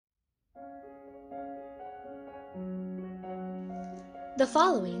The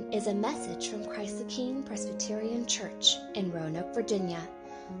following is a message from Christ the King Presbyterian Church in Roanoke, Virginia.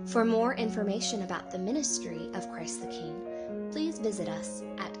 For more information about the ministry of Christ the King, please visit us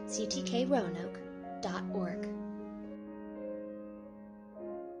at ctkroanoke.org.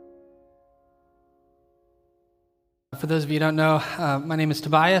 For those of you who don't know, my name is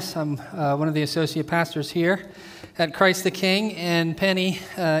Tobias. I'm one of the associate pastors here at Christ the King, and Penny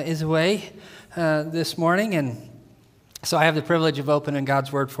is away this morning, and so I have the privilege of opening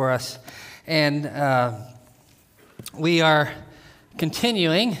God's Word for us. And we are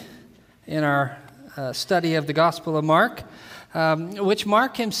continuing in our study of the Gospel of Mark, which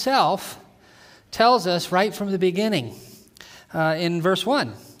Mark himself tells us right from the beginning. In verse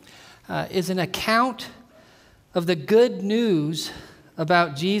 1 is an account of the good news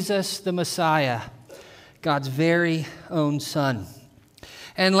about Jesus the Messiah, God's very own Son.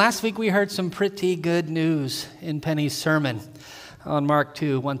 And last week we heard some pretty good news in Penny's sermon on Mark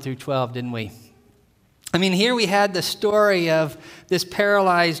 2, 1 through 12, didn't we? I mean, here we had the story of this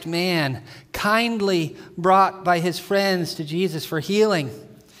paralyzed man kindly brought by his friends to Jesus for healing.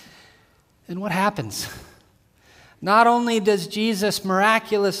 And what happens? Not only does Jesus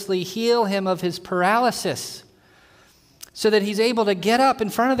miraculously heal him of his paralysis so that he's able to get up in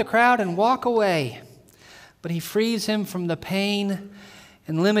front of the crowd and walk away, but he frees him from the pain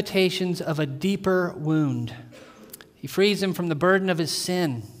and limitations of a deeper wound. He frees him from the burden of his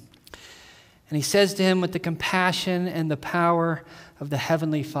sin. And he says to him with the compassion and the power of the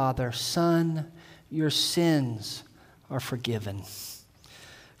Heavenly Father, "Son, your sins are forgiven."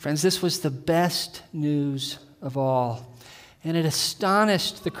 Friends, this was the best news of all. And it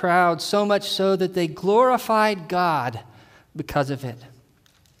astonished the crowd so much so that they glorified God because of it.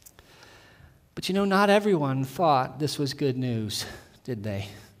 But you know, not everyone thought this was good news, did they?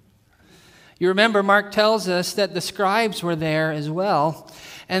 You remember Mark tells us that the scribes were there as well,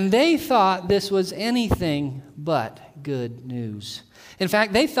 and they thought this was anything but good news. In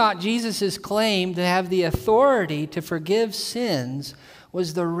fact, they thought Jesus' claim to have the authority to forgive sins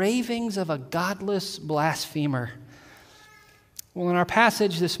was the ravings of a godless blasphemer. Well, in our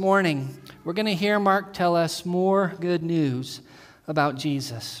passage this morning, we're going to hear Mark tell us more good news about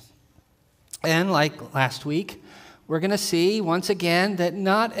Jesus. And like last week, we're going to see once again that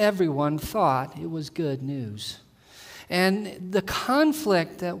not everyone thought it was good news. And the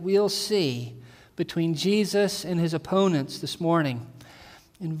conflict that we'll see between Jesus and his opponents this morning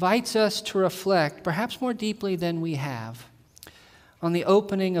invites us to reflect, perhaps more deeply than we have, on the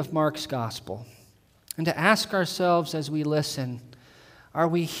opening of Mark's gospel, and to ask ourselves as we listen, are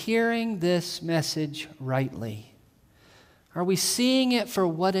we hearing this message rightly? Are we seeing it for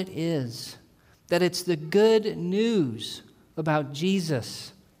what it is? That it's the good news about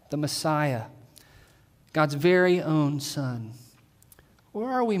Jesus, the Messiah, God's very own Son?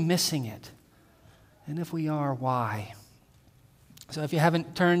 Or are we missing it? And if we are, why? So if you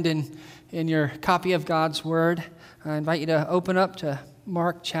haven't turned in your copy of God's Word, I invite you to open up to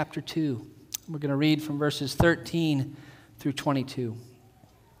Mark chapter 2. We're going to read from verses 13 through 22.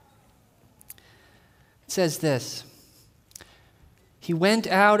 It says this: "He went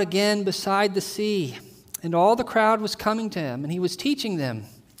out again beside the sea, and all the crowd was coming to him, and he was teaching them.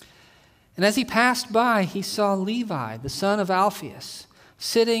 And as he passed by, he saw Levi, the son of Alphaeus,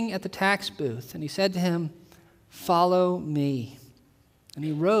 sitting at the tax booth, and he said to him, 'Follow me.' And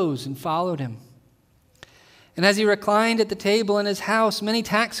he rose and followed him. And as he reclined at the table in his house, many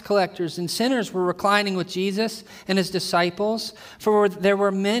tax collectors and sinners were reclining with Jesus and his disciples, for there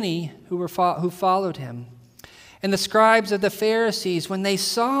were many who followed him. And the scribes of the Pharisees, when they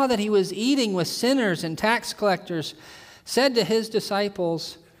saw that he was eating with sinners and tax collectors, said to his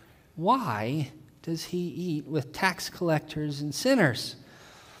disciples, 'Why does he eat with tax collectors and sinners?'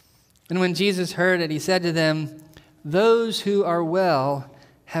 And when Jesus heard it, he said to them, 'Those who are well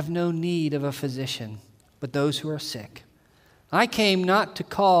have no need of a physician, but those who are sick. I came not to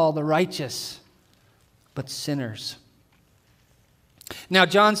call the righteous, but sinners.' Now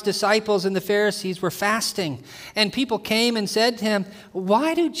John's disciples and the Pharisees were fasting, and people came and said to him,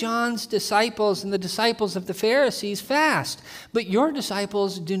 'Why do John's disciples and the disciples of the Pharisees fast, but your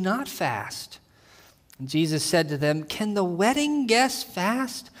disciples do not fast?' And Jesus said to them, 'Can the wedding guests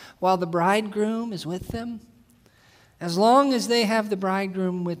fast while the bridegroom is with them? As long as they have the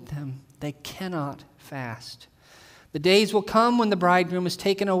bridegroom with them, they cannot fast. The days will come when the bridegroom is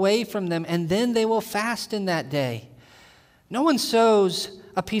taken away from them, and then they will fast in that day. No one sews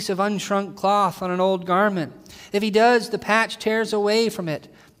a piece of unshrunk cloth on an old garment. If he does, the patch tears away from it,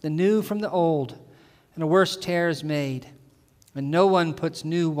 the new from the old, and a worse tear is made. And no one puts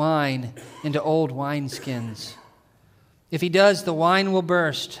new wine into old wineskins. If he does, the wine will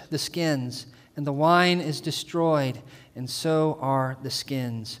burst the skins, and the wine is destroyed, and so are the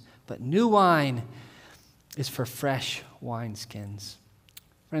skins. But new wine is for fresh wineskins.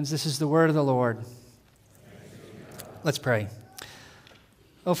 Friends, this is the word of the Lord. Let's pray.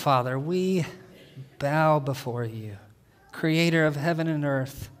 Oh, Father, we bow before you, creator of heaven and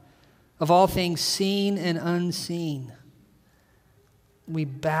earth, of all things seen and unseen. We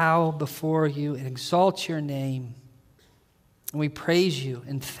bow before you and exalt your name. And we praise you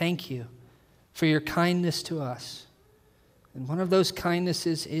and thank you for your kindness to us. And one of those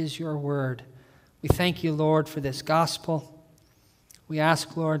kindnesses is your word. We thank you, Lord, for this gospel. We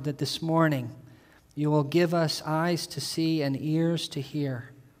ask, Lord, that this morning you will give us eyes to see and ears to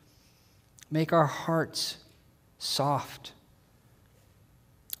hear. Make our hearts soft.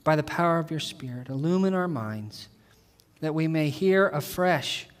 By the power of your Spirit, illumine our minds that we may hear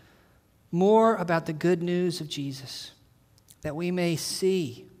afresh more about the good news of Jesus, that we may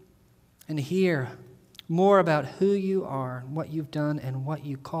see and hear more about who you are, what you've done, and what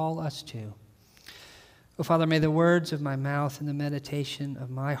you call us to. Oh, Father, may the words of my mouth and the meditation of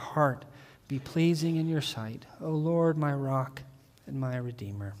my heart be pleasing in your sight. O Lord, my rock and my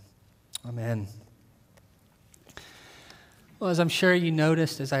redeemer. Amen. Well, as I'm sure you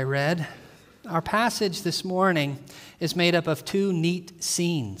noticed as I read, our passage this morning is made up of two neat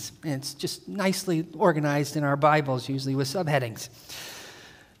scenes. And it's just nicely organized in our Bibles, usually with subheadings.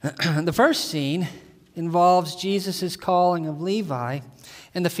 The first scene involves Jesus' calling of Levi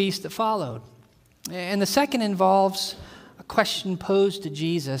and the feast that followed. And the second involves a question posed to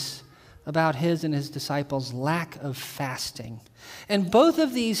Jesus about his and his disciples' lack of fasting. And both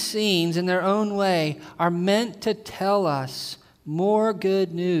of these scenes, in their own way, are meant to tell us more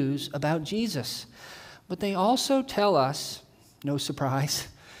good news about Jesus. But they also tell us, no surprise,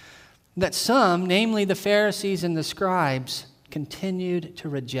 that some, namely the Pharisees and the scribes, continued to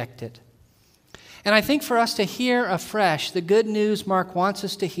reject it. And I think for us to hear afresh the good news Mark wants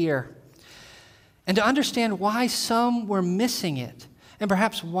us to hear, and to understand why some were missing it, and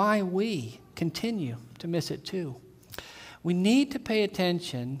perhaps why we continue to miss it too, we need to pay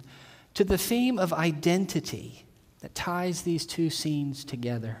attention to the theme of identity that ties these two scenes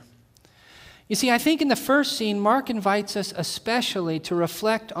together. You see, I think in the first scene, Mark invites us especially to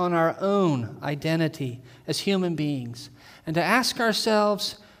reflect on our own identity as human beings and to ask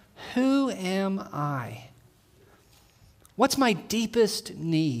ourselves, who am I? What's my deepest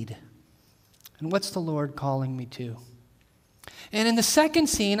need? And what's the Lord calling me to? And in the second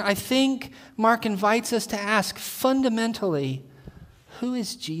scene, I think Mark invites us to ask fundamentally, who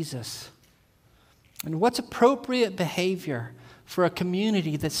is Jesus? And what's appropriate behavior for a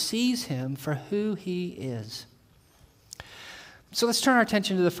community that sees him for who he is? So let's turn our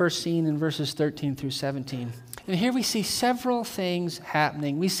attention to the first scene in verses 13 through 17. And here we see several things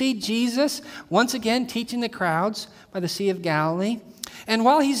happening. We see Jesus once again teaching the crowds by the Sea of Galilee. And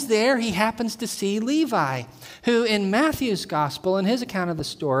while he's there, he happens to see Levi, who in Matthew's gospel, in his account of the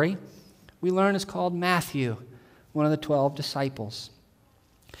story, we learn is called Matthew, one of the 12 disciples.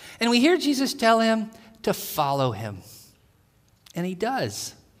 And we hear Jesus tell him to follow him. And he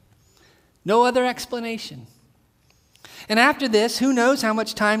does. No other explanation. And after this, who knows how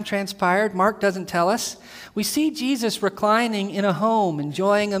much time transpired? Mark doesn't tell us. We see Jesus reclining in a home,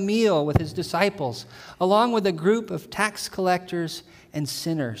 enjoying a meal with his disciples, along with a group of tax collectors and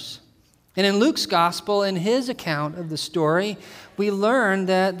sinners. And in Luke's gospel, in his account of the story, we learn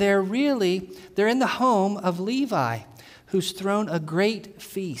that they're in the home of Levi, who's thrown a great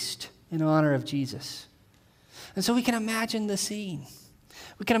feast in honor of Jesus. And so we can imagine the scene.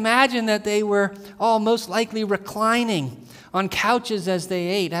 We can imagine that they were all most likely reclining on couches as they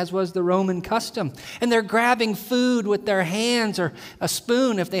ate, as was the Roman custom. And they're grabbing food with their hands or a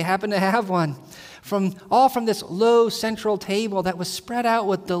spoon if they happen to have one, from this low central table that was spread out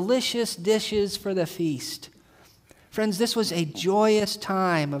with delicious dishes for the feast. Friends, this was a joyous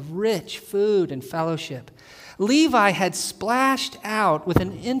time of rich food and fellowship. Levi had splashed out with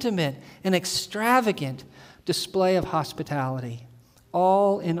an intimate and extravagant display of hospitality,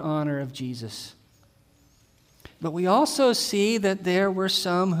 all in honor of Jesus. But we also see that there were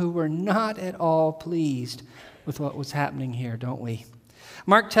some who were not at all pleased with what was happening here, don't we?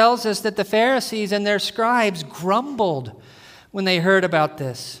 Mark tells us that the Pharisees and their scribes grumbled when they heard about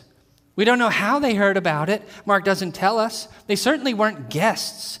this. We don't know how they heard about it. Mark doesn't tell us. They certainly weren't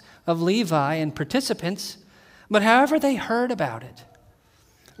guests of Levi and participants, but however they heard about it,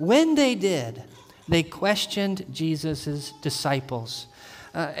 when they did, they questioned Jesus' disciples.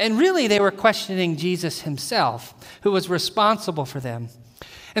 And really, they were questioning Jesus himself, who was responsible for them.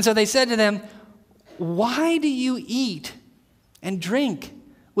 And so they said to them, "Why do you eat and drink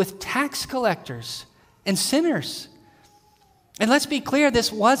with tax collectors and sinners? And let's be clear,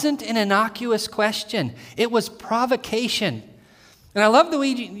 this wasn't an innocuous question. It was provocation. And I love the way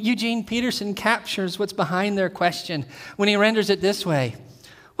Eugene Peterson captures what's behind their question when he renders it this way.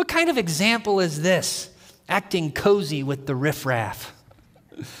 What kind of example is this? Acting cozy with the riffraff.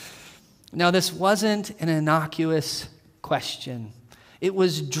 Now, this wasn't an innocuous question. It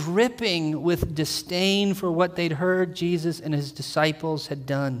was dripping with disdain for what they'd heard Jesus and his disciples had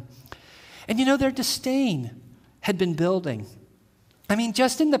done. And their disdain had been building. I mean,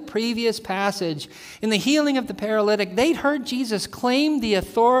 just in the previous passage, in the healing of the paralytic, they'd heard Jesus claim the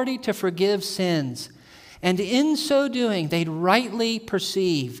authority to forgive sins. And in so doing, they'd rightly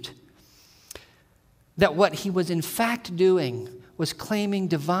perceived that what he was in fact doing was claiming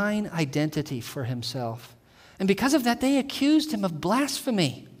divine identity for himself. And because of that, they accused him of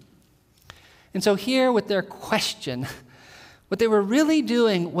blasphemy. And so here with their question, what they were really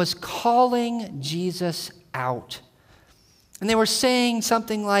doing was calling Jesus out. And they were saying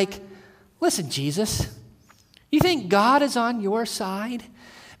something like, listen, Jesus, you think God is on your side?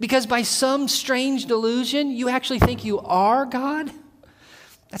 Because by some strange delusion, you actually think you are God?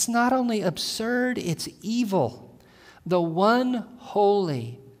 That's not only absurd, it's evil. The one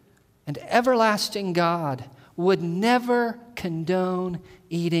holy and everlasting God would never condone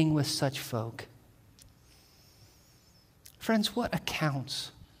eating with such folk. Friends, what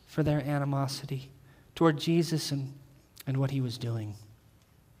accounts for their animosity toward Jesus and what he was doing?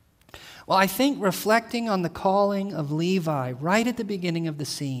 Well, I think reflecting on the calling of Levi right at the beginning of the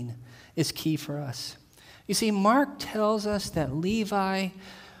scene is key for us. You see, Mark tells us that Levi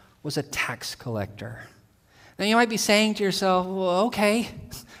was a tax collector. Now, you might be saying to yourself, well, okay,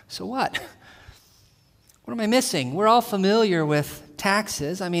 so what? What am I missing? We're all familiar with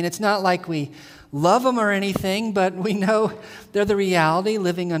taxes. I mean, it's not like we love them or anything, but we know they're the reality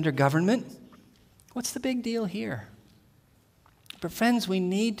living under government. What's the big deal here? But friends, we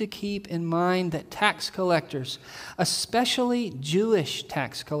need to keep in mind that tax collectors, especially Jewish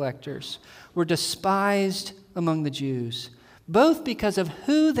tax collectors, were despised among the Jews, both because of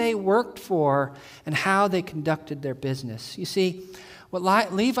who they worked for and how they conducted their business. You see, what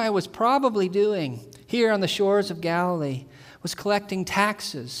Levi was probably doing here on the shores of Galilee was collecting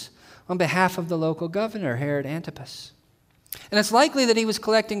taxes on behalf of the local governor, Herod Antipas. And it's likely that he was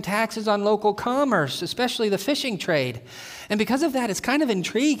collecting taxes on local commerce, especially the fishing trade. And because of that, it's kind of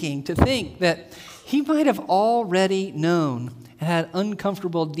intriguing to think that he might have already known and had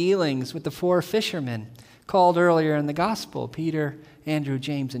uncomfortable dealings with the four fishermen called earlier in the gospel, Peter, Andrew,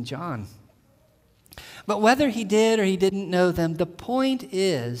 James, and John. But whether he did or he didn't know them, the point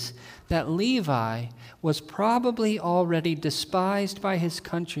is that Levi was probably already despised by his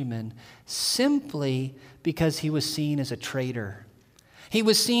countrymen simply because he was seen as a traitor. He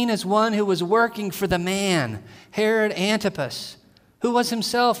was seen as one who was working for the man, Herod Antipas, who was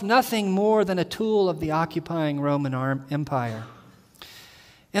himself nothing more than a tool of the occupying Roman Empire.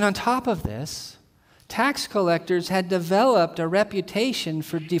 And on top of this, tax collectors had developed a reputation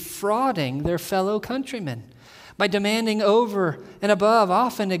for defrauding their fellow countrymen by demanding over and above,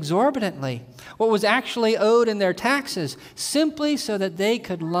 often exorbitantly, what was actually owed in their taxes, simply so that they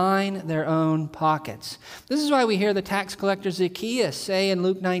could line their own pockets. This is why we hear the tax collector Zacchaeus say in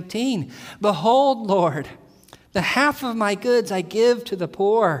Luke 19, "Behold, Lord, the half of my goods I give to the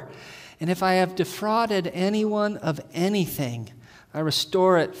poor, and if I have defrauded anyone of anything, I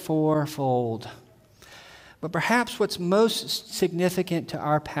restore it fourfold." But perhaps what's most significant to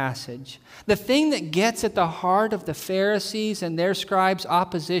our passage, the thing that gets at the heart of the Pharisees and their scribes'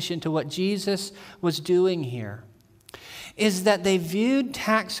 opposition to what Jesus was doing here, is that they viewed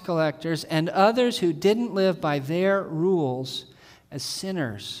tax collectors and others who didn't live by their rules as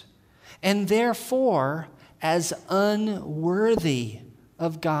sinners, and therefore as unworthy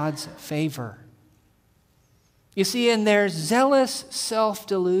of God's favor. You see, in their zealous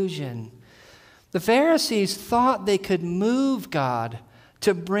self-delusion, the Pharisees thought they could move God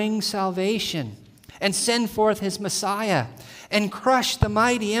to bring salvation and send forth his Messiah and crush the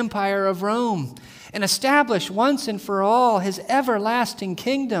mighty empire of Rome and establish once and for all his everlasting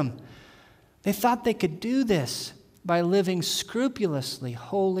kingdom. They thought they could do this by living scrupulously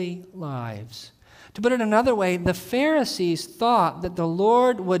holy lives. To put it another way, the Pharisees thought that the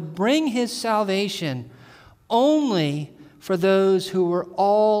Lord would bring his salvation only for those who were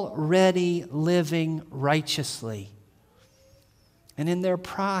already living righteously. And in their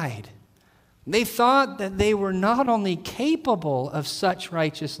pride, they thought that they were not only capable of such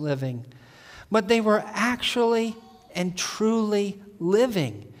righteous living, but they were actually and truly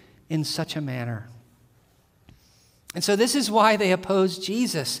living in such a manner. And so this is why they opposed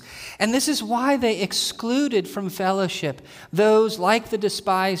Jesus. And this is why they excluded from fellowship those like the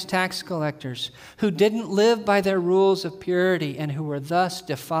despised tax collectors who didn't live by their rules of purity and who were thus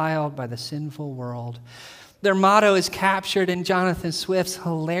defiled by the sinful world. Their motto is captured in Jonathan Swift's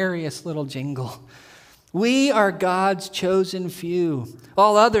hilarious little jingle. We are God's chosen few.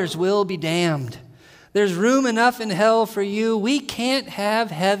 All others will be damned. There's room enough in hell for you. We can't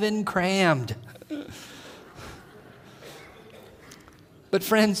have heaven crammed. But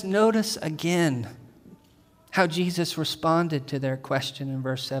friends, notice again how Jesus responded to their question in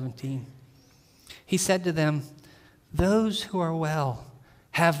verse 17. He said to them, "Those who are well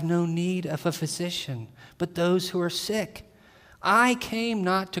have no need of a physician, but those who are sick. I came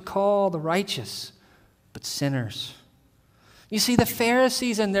not to call the righteous, but sinners." You see, the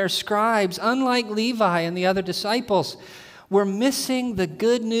Pharisees and their scribes, unlike Levi and the other disciples, were missing the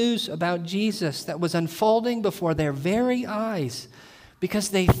good news about Jesus that was unfolding before their very eyes, because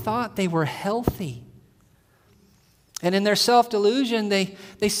they thought they were healthy. And in their self-delusion,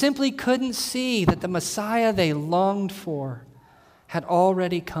 they simply couldn't see that the Messiah they longed for had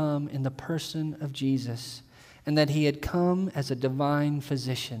already come in the person of Jesus, and that he had come as a divine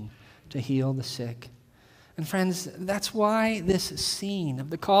physician to heal the sick. And friends, that's why this scene of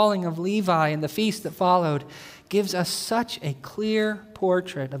the calling of Levi and the feast that followed gives us such a clear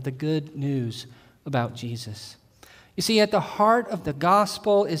portrait of the good news about Jesus. You see, at the heart of the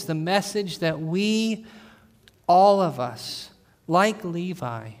gospel is the message that we, all of us, like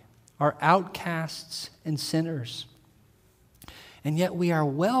Levi, are outcasts and sinners. And yet we are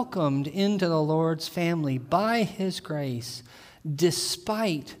welcomed into the Lord's family by his grace,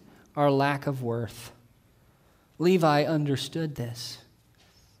 despite our lack of worth. Levi understood this.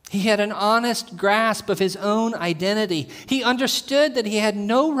 He had an honest grasp of his own identity. He understood that he had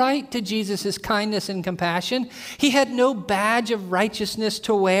no right to Jesus' kindness and compassion. He had no badge of righteousness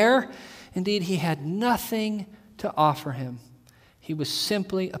to wear. Indeed, he had nothing to offer him. He was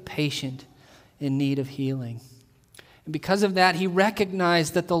simply a patient in need of healing. And because of that, he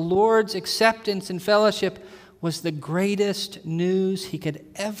recognized that the Lord's acceptance and fellowship was the greatest news he could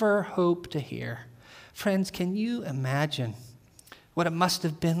ever hope to hear. Friends, can you imagine what it must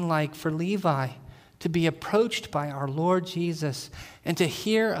have been like for Levi to be approached by our Lord Jesus and to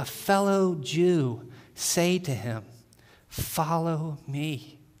hear a fellow Jew say to him, "Follow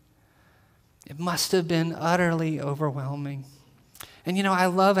me"? It must have been utterly overwhelming. And you know, I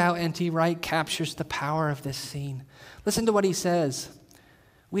love how N.T. Wright captures the power of this scene. Listen to what he says.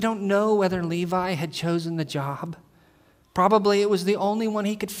 We don't know whether Levi had chosen the job. Probably it was the only one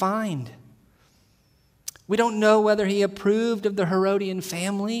he could find. We don't know whether he approved of the Herodian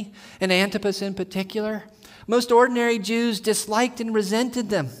family, and Antipas in particular. Most ordinary Jews disliked and resented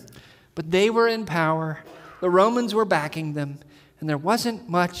them, but they were in power, the Romans were backing them, and there wasn't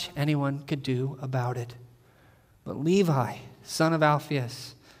much anyone could do about it. But Levi, son of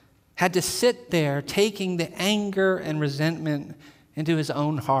Alphaeus, had to sit there taking the anger and resentment into his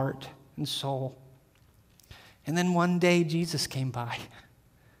own heart and soul. And then one day Jesus came by.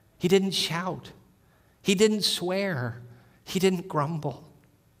 He didn't shout. He didn't swear. He didn't grumble.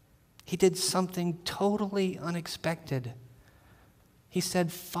 He did something totally unexpected. He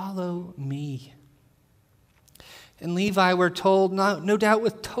said, "Follow me." And Levi, we're told, no doubt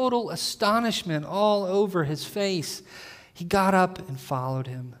with total astonishment all over his face, he got up and followed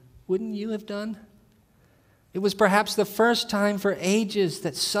him. Wouldn't you have done? It was perhaps the first time for ages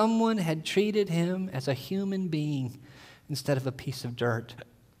that someone had treated him as a human being instead of a piece of dirt.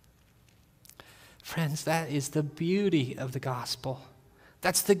 Friends, that is the beauty of the gospel.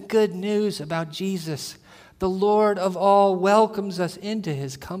 That's the good news about Jesus. The Lord of all welcomes us into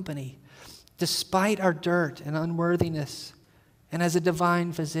his company, despite our dirt and unworthiness. And as a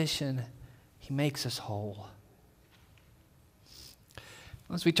divine physician, he makes us whole.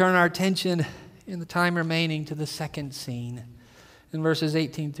 As we turn our attention in the time remaining to the second scene, in verses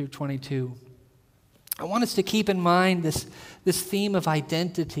 18 through 22, I want us to keep in mind this theme of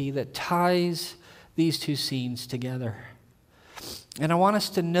identity that ties these two scenes together. And I want us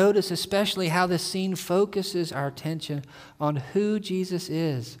to notice especially how this scene focuses our attention on who Jesus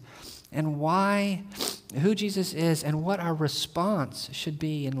is and who Jesus is and what our response should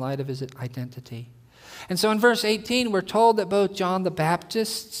be in light of his identity. And so in verse 18, we're told that both John the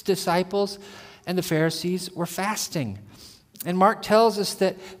Baptist's disciples and the Pharisees were fasting. And Mark tells us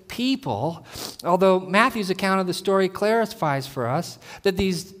that people, although Matthew's account of the story clarifies for us that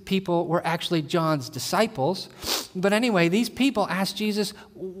these people were actually John's disciples, but anyway, these people asked Jesus,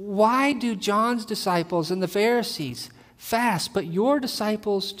 "Why do John's disciples and the Pharisees fast, but your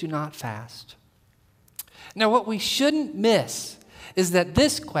disciples do not fast?" Now, what we shouldn't miss is that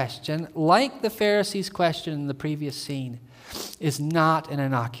this question, like the Pharisees' question in the previous scene, is not an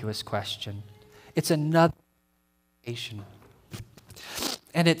innocuous question. It's another question.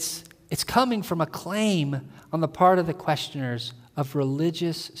 And it's coming from a claim on the part of the questioners of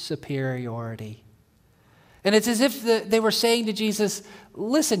religious superiority. And it's as if they were saying to Jesus,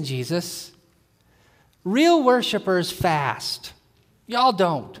 listen, Jesus, real worshipers fast. Y'all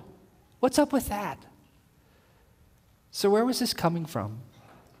don't. What's up with that? So where was this coming from?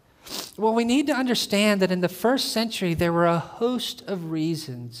 Well, we need to understand that in the first century, there were a host of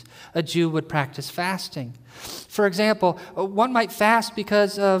reasons a Jew would practice fasting. For example, one might fast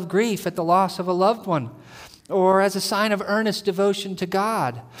because of grief at the loss of a loved one, or as a sign of earnest devotion to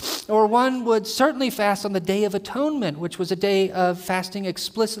God. Or one would certainly fast on the Day of Atonement, which was a day of fasting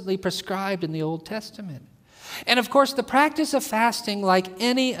explicitly prescribed in the Old Testament. And of course, the practice of fasting, like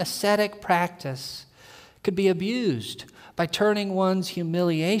any ascetic practice, could be abused by turning one's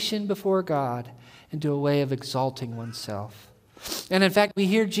humiliation before God into a way of exalting oneself. And in fact, we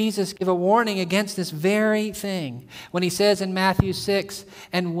hear Jesus give a warning against this very thing when he says in Matthew 6,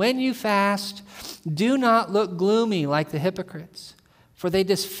 "And when you fast, do not look gloomy like the hypocrites, for they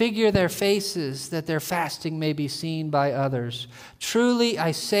disfigure their faces that their fasting may be seen by others. Truly,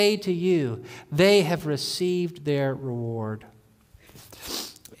 I say to you, they have received their reward."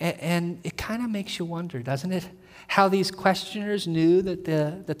 And it kind of makes you wonder, doesn't it, how these questioners knew that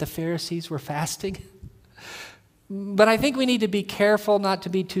the Pharisees were fasting? But I think we need to be careful not to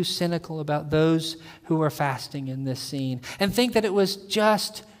be too cynical about those who were fasting in this scene and think that it was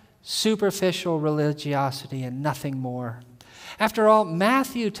just superficial religiosity and nothing more. After all,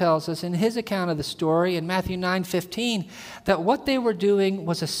 Matthew tells us in his account of the story in Matthew 9:15 that what they were doing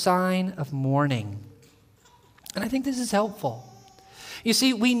was a sign of mourning. And I think this is helpful. You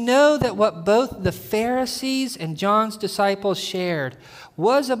see, we know that what both the Pharisees and John's disciples shared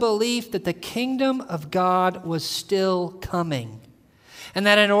was a belief that the kingdom of God was still coming, and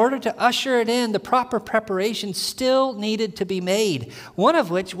that in order to usher it in, the proper preparation still needed to be made, one of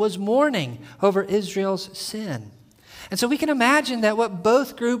which was mourning over Israel's sin. And so we can imagine that what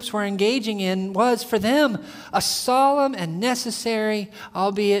both groups were engaging in was, for them, a solemn and necessary,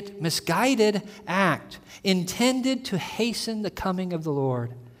 albeit misguided, act intended to hasten the coming of the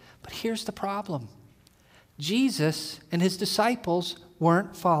Lord. But here's the problem. Jesus and his disciples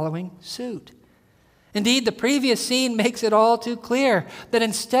weren't following suit. Indeed, the previous scene makes it all too clear that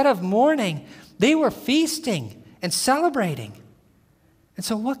instead of mourning, they were feasting and celebrating. And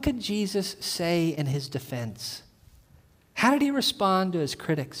so what could Jesus say in his defense? How did he respond to his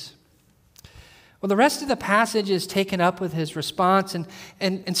critics? Well, the rest of the passage is taken up with his response.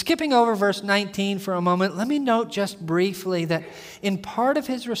 And skipping over verse 19 for a moment, let me note just briefly that in part of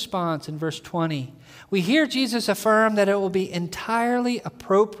his response in verse 20, we hear Jesus affirm that it will be entirely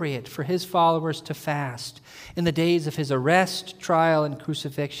appropriate for his followers to fast in the days of his arrest, trial, and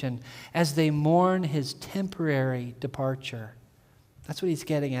crucifixion as they mourn his temporary departure. That's what he's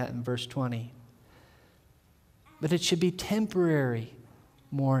getting at in verse 20. But it should be temporary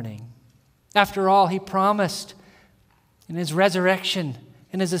mourning. After all, he promised in his resurrection,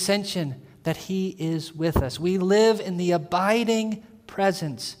 in his ascension, that he is with us. We live in the abiding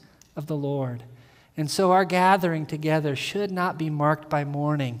presence of the Lord. And so our gathering together should not be marked by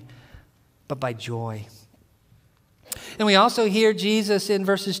mourning, but by joy. And we also hear Jesus in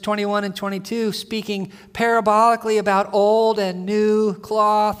verses 21 and 22 speaking parabolically about old and new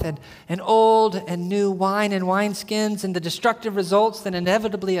cloth and old and new wine and wineskins and the destructive results that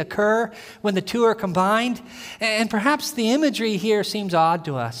inevitably occur when the two are combined. And perhaps the imagery here seems odd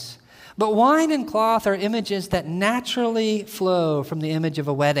to us. But wine and cloth are images that naturally flow from the image of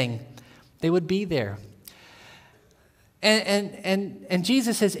a wedding. They would be there. And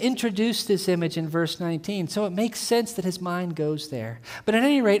Jesus has introduced this image in verse 19, so it makes sense that his mind goes there. But at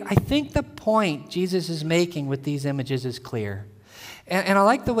any rate, I think the point Jesus is making with these images is clear. And I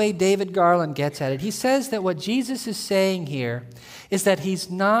like the way David Garland gets at it. He says that what Jesus is saying here is that he's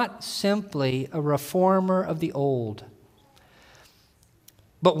not simply a reformer of the old,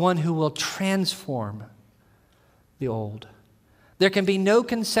 but one who will transform the old. There can be no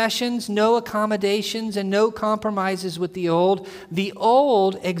concessions, no accommodations, and no compromises with the old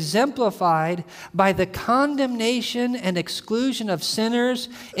exemplified by the condemnation and exclusion of sinners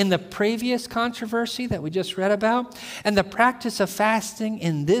in the previous controversy that we just read about, and the practice of fasting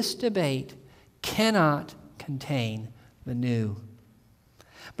in this debate cannot contain the new.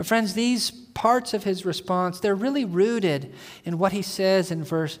 But friends, these parts of his response, they're really rooted in what he says in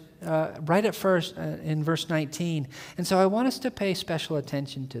verse 19. And so I want us to pay special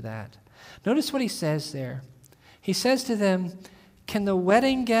attention to that. Notice what he says there. He says to them, can the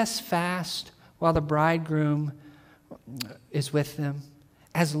wedding guests fast while the bridegroom is with them?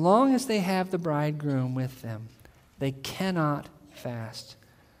 As long as they have the bridegroom with them, they cannot fast.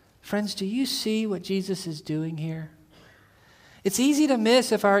 Friends, do you see what Jesus is doing here? It's easy to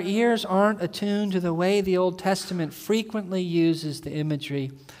miss if our ears aren't attuned to the way the Old Testament frequently uses the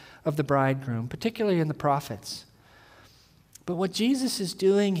imagery of the bridegroom, particularly in the prophets. But what Jesus is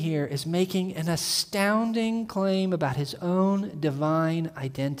doing here is making an astounding claim about his own divine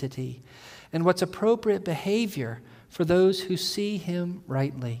identity and what's appropriate behavior for those who see him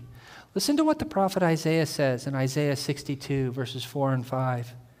rightly. Listen to what the prophet Isaiah says in Isaiah 62, verses 4 and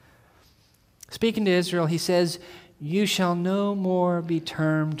 5. Speaking to Israel, he says, you shall no more be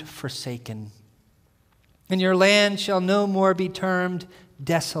termed forsaken, and your land shall no more be termed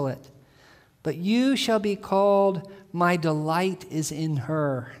desolate, but you shall be called, my delight is in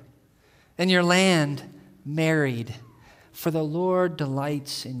her, and your land married. For the Lord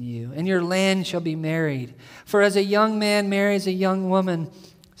delights in you, and your land shall be married. For as a young man marries a young woman,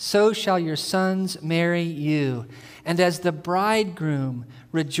 so shall your sons marry you. And as the bridegroom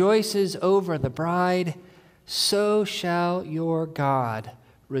rejoices over the bride, so shall your God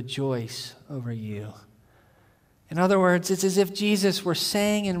rejoice over you. In other words, it's as if Jesus were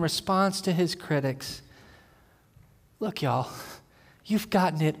saying in response to his critics, look, y'all, you've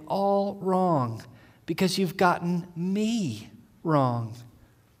gotten it all wrong because you've gotten me wrong.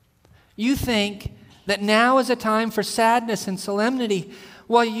 You think that now is a time for sadness and solemnity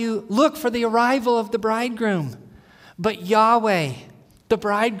while you look for the arrival of the bridegroom. But Yahweh, the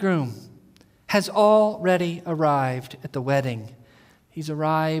bridegroom, has already arrived at the wedding. He's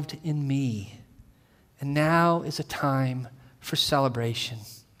arrived in me. And now is a time for celebration.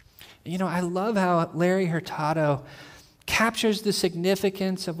 You know, I love how Larry Hurtado captures the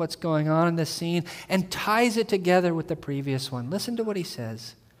significance of what's going on in this scene and ties it together with the previous one. Listen to what he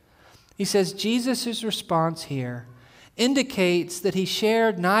says. He says, Jesus' response here indicates that he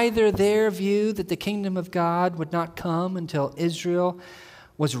shared neither their view that the kingdom of God would not come until Israel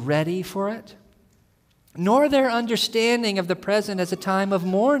was ready for it, nor their understanding of the present as a time of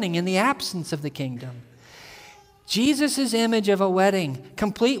mourning in the absence of the kingdom. Jesus' image of a wedding,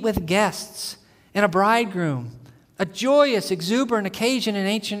 complete with guests and a bridegroom, a joyous, exuberant occasion in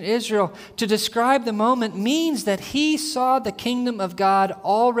ancient Israel, to describe the moment means that he saw the kingdom of God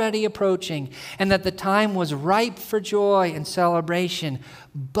already approaching and that the time was ripe for joy and celebration.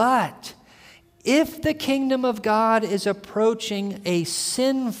 But if the kingdom of God is approaching a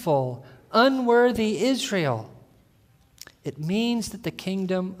sinful, unworthy Israel, it means that the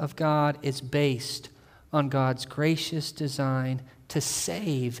kingdom of God is based on God's gracious design to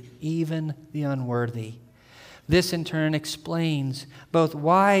save even the unworthy. This in turn explains both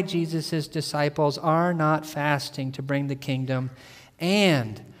why Jesus' disciples are not fasting to bring the kingdom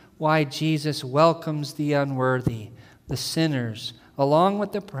and why Jesus welcomes the unworthy, the sinners, along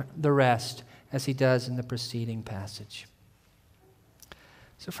with the rest, as he does in the preceding passage.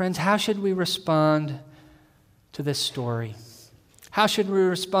 So friends, how should we respond to this story? How should we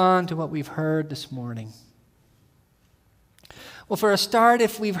respond to what we've heard this morning? Well, for a start,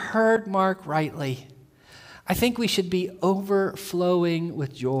 if we've heard Mark rightly, I think we should be overflowing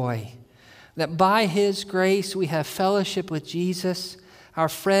with joy that by his grace we have fellowship with Jesus, our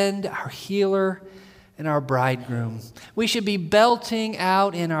friend, our healer, and our bridegroom. We should be belting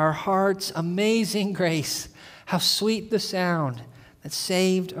out in our hearts amazing grace. How sweet the sound that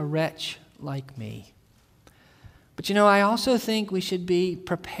saved a wretch like me. But you know, I also think we should be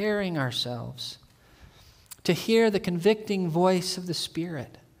preparing ourselves to hear the convicting voice of the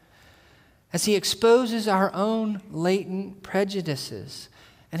Spirit as he exposes our own latent prejudices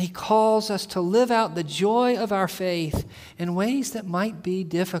and he calls us to live out the joy of our faith in ways that might be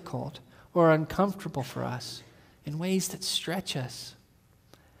difficult or uncomfortable for us, in ways that stretch us.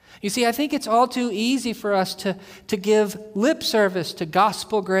 You see, I think it's all too easy for us to give lip service to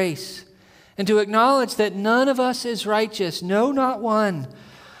gospel grace and to acknowledge that none of us is righteous, no, not one,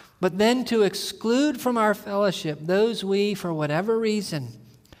 but then to exclude from our fellowship those we, for whatever reason,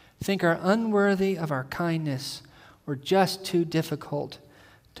 think are unworthy of our kindness or just too difficult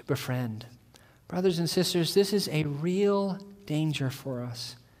to befriend. Brothers and sisters, this is a real danger for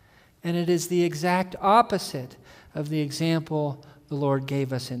us, and it is the exact opposite of the example the Lord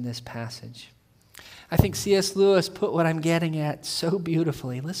gave us in this passage. I think C.S. Lewis put what I'm getting at so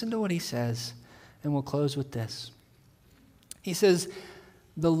beautifully. Listen to what he says, and we'll close with this. He says,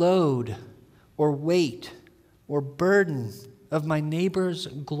 "The load or weight or burden of my neighbor's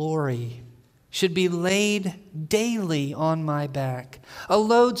glory should be laid daily on my back, a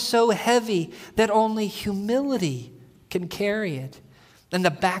load so heavy that only humility can carry it, and the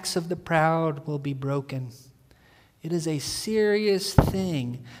backs of the proud will be broken. It is a serious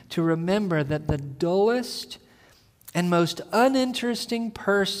thing to remember that the dullest and most uninteresting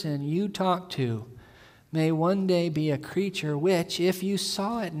person you talk to may one day be a creature which, if you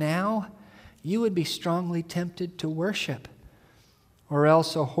saw it now, you would be strongly tempted to worship, or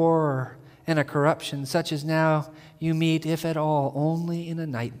else a horror and a corruption such as now you meet, if at all, only in a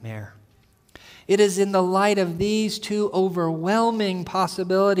nightmare. It is in the light of these two overwhelming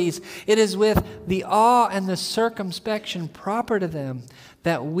possibilities, it is with the awe and the circumspection proper to them,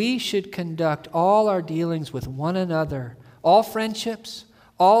 that we should conduct all our dealings with one another, all friendships,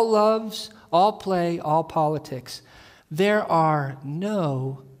 all loves, all play, all politics. There are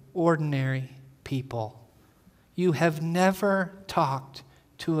no ordinary people. You have never talked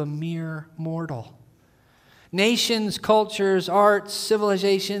to a mere mortal. Nations, cultures, arts,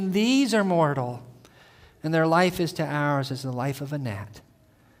 civilization, these are mortal, and their life is to ours as the life of a gnat.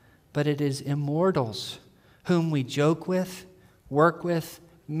 But it is immortals whom we joke with, work with,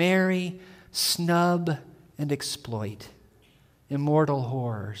 marry, snub, and exploit. Immortal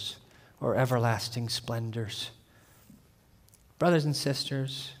horrors or everlasting splendors. Brothers and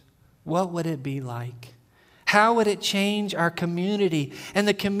sisters, what would it be like? How would it change our community and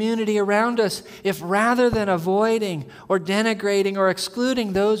the community around us if, rather than avoiding or denigrating or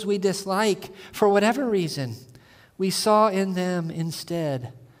excluding those we dislike for whatever reason, we saw in them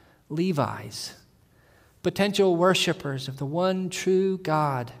instead Levites, potential worshipers of the one true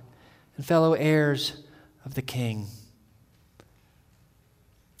God and fellow heirs of the King?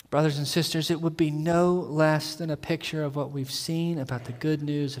 Brothers and sisters, it would be no less than a picture of what we've seen about the good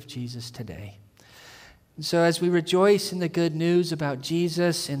news of Jesus today. And so as we rejoice in the good news about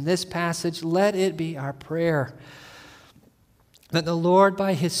Jesus in this passage, let it be our prayer that the Lord,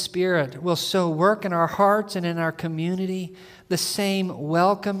 by His Spirit, will so work in our hearts and in our community the same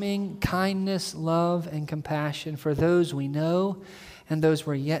welcoming kindness, love, and compassion for those we know and those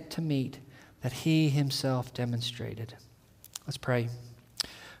we're yet to meet that He Himself demonstrated. Let's pray.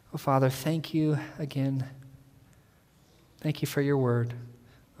 Oh, Father, thank you again. Thank you for your word.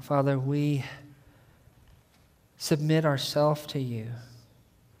 Father, we submit ourselves to you.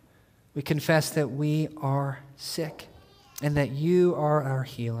 We confess that we are sick and that you are our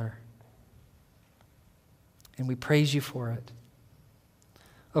healer. And we praise you for it.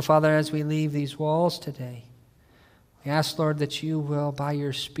 Oh, Father, as we leave these walls today, we ask, Lord, that you will, by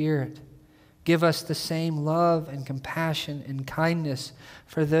your Spirit, give us the same love and compassion and kindness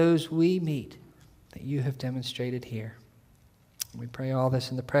for those we meet that you have demonstrated here. We pray all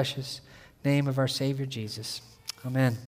this in the precious name of our Savior Jesus. Amen.